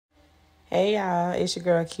Hey y'all, it's your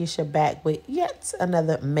girl Keisha back with yet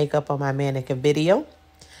another makeup on my mannequin video.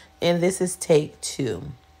 And this is take 2.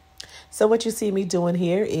 So what you see me doing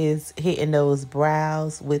here is hitting those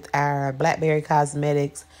brows with our Blackberry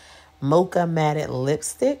Cosmetics Mocha Matted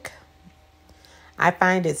Lipstick. I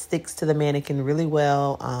find it sticks to the mannequin really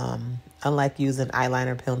well, unlike using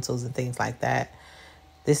eyeliner pencils and things like that.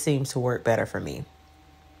 This seems to work better for me.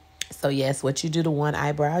 So yes, what you do to one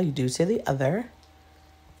eyebrow, you do to the other.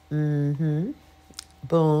 Boom.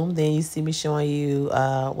 Then you see me showing you,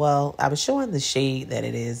 well, I was showing the shade that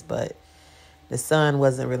it is, but the sun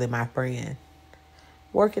wasn't really my friend.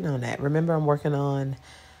 Working on that. Remember, I'm working on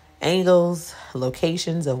angles,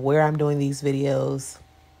 locations of where I'm doing these videos.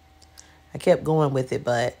 I kept going with it,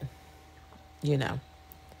 but, you know.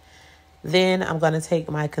 Then I'm going to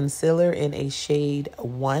take my concealer in a shade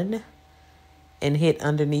 1 and hit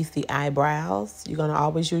underneath the eyebrows. You're going to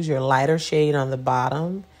always use your lighter shade on the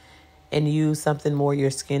bottom and use something more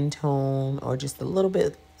your skin tone or just a little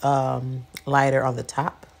bit lighter on the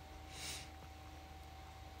top.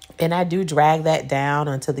 And I do drag that down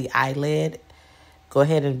onto the eyelid. Go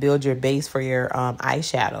ahead and build your base for your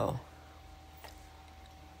eyeshadow.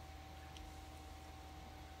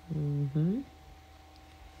 And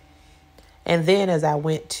then as I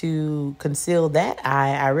went to conceal that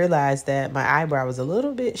eye, I realized that my eyebrow was a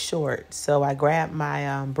little bit short. So I grabbed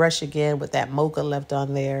my brush again with that mocha left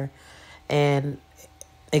on there and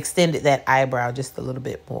extended that eyebrow just a little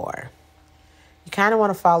bit more. You kind of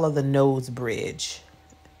want to follow the nose bridge.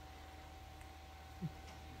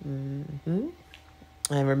 And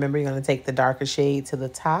remember, you're going to take the darker shade to the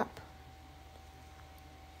top.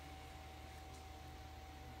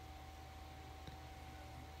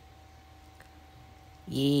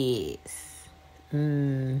 Yes.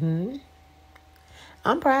 I'm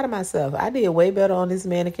proud of myself. I did way better on this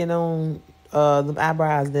mannequin on the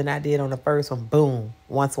eyebrows than I did on the first one. Boom.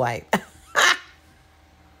 One swipe.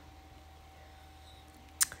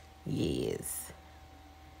 Yes.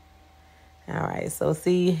 All right. So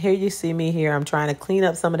see, here you see me here. I'm trying to clean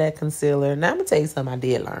up some of that concealer. Now I'm going to tell you something I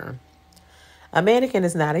did learn. A mannequin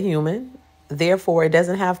is not a human. Therefore, it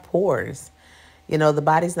doesn't have pores. You know, the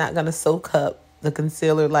body's not going to soak up the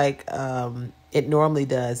concealer like it normally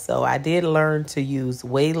does. So I did learn to use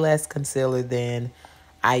way less concealer than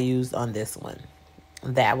I used on this one.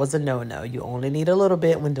 That was a no-no. You only need a little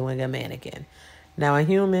bit when doing a mannequin. Now a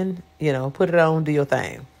human, you know, put it on, do your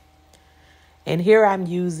thing. And here I'm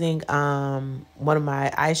using one of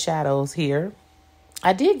my eyeshadows here.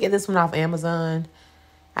 I did get this one off Amazon.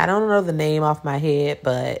 I don't know the name off my head,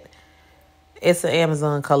 but it's an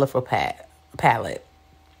Amazon colorful palette.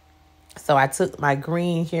 So I took my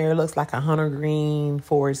green here. It looks like a hunter green,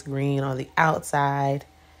 forest green on the outside.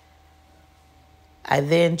 I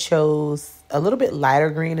then chose a little bit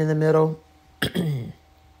lighter green in the middle.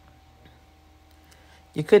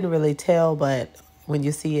 You couldn't really tell, but when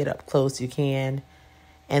you see it up close, you can.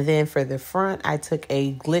 And then for the front, I took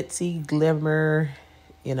a glitzy glimmer,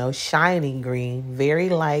 you know, shiny green. Very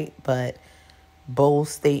light, but bold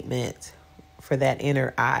statement for that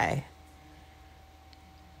inner eye.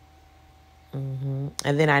 And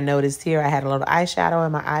then I noticed here I had a little eyeshadow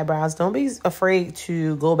in my eyebrows. Don't be afraid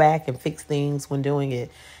to go back and fix things when doing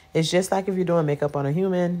it. It's just like if you're doing makeup on a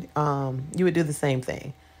human, you would do the same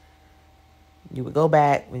thing. You would go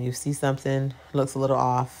back when you see something looks a little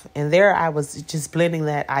off. And there I was just blending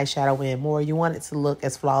that eyeshadow in more. You want it to look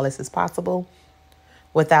as flawless as possible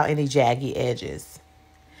without any jaggy edges.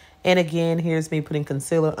 And again, here's me putting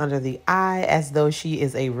concealer under the eye as though she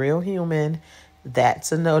is a real human.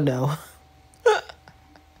 That's a no-no.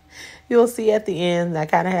 You'll see at the end, I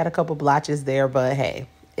kind of had a couple blotches there, but hey,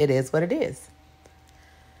 it is what it is.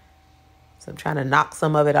 So I'm trying to knock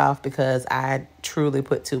some of it off because I truly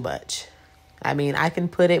put too much. I mean, I can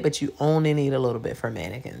put it, but you only need a little bit for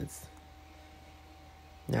mannequins.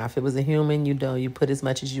 Now, if it was a human, you know, you put as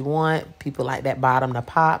much as you want. People like that bottom to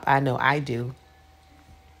pop. I know I do.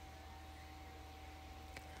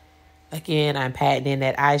 Again, I'm patting in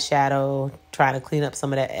that eyeshadow, trying to clean up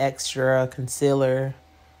some of that extra concealer.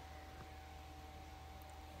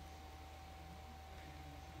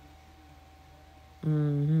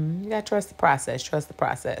 You gotta trust the process. Trust the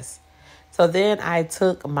process. So then I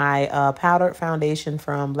took my powdered foundation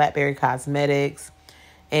from Blackberry Cosmetics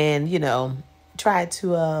and, you know, tried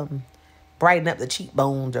to brighten up the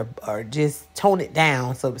cheekbones or just tone it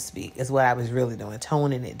down, so to speak, is what I was really doing.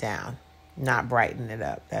 Toning it down, not brightening it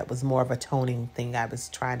up. That was more of a toning thing I was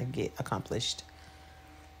trying to get accomplished.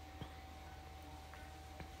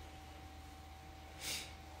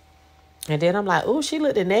 And then I'm like, oh, she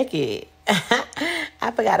looked naked.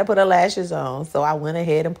 I forgot to put her lashes on. So I went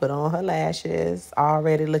ahead and put on her lashes.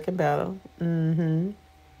 Already looking better. Mm-hmm.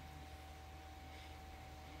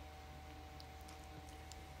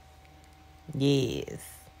 Yes.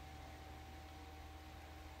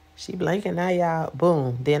 She blinking now, y'all.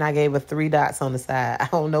 Boom. Then I gave her 3 dots on the side. I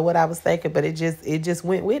don't know what I was thinking, but it just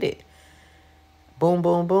went with it. Boom,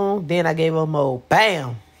 boom, boom. Then I gave her more.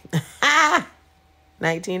 Bam.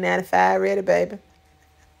 1995 ready, baby.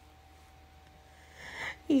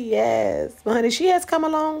 Yes. But honey, she has come a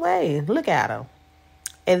long way. Look at her.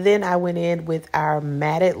 And then I went in with our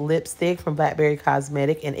matted lipstick from Blackberry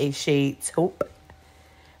Cosmetic in a shade taupe.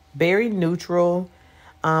 Very neutral.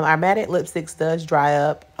 Our matted lipsticks does dry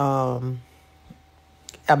up.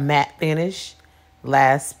 A matte finish.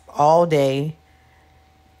 Lasts all day.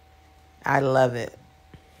 I love it.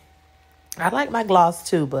 I like my gloss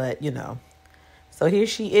too, but you know. So here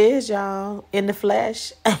she is, y'all, in the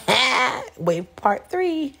flesh. Wait, part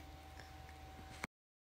 3.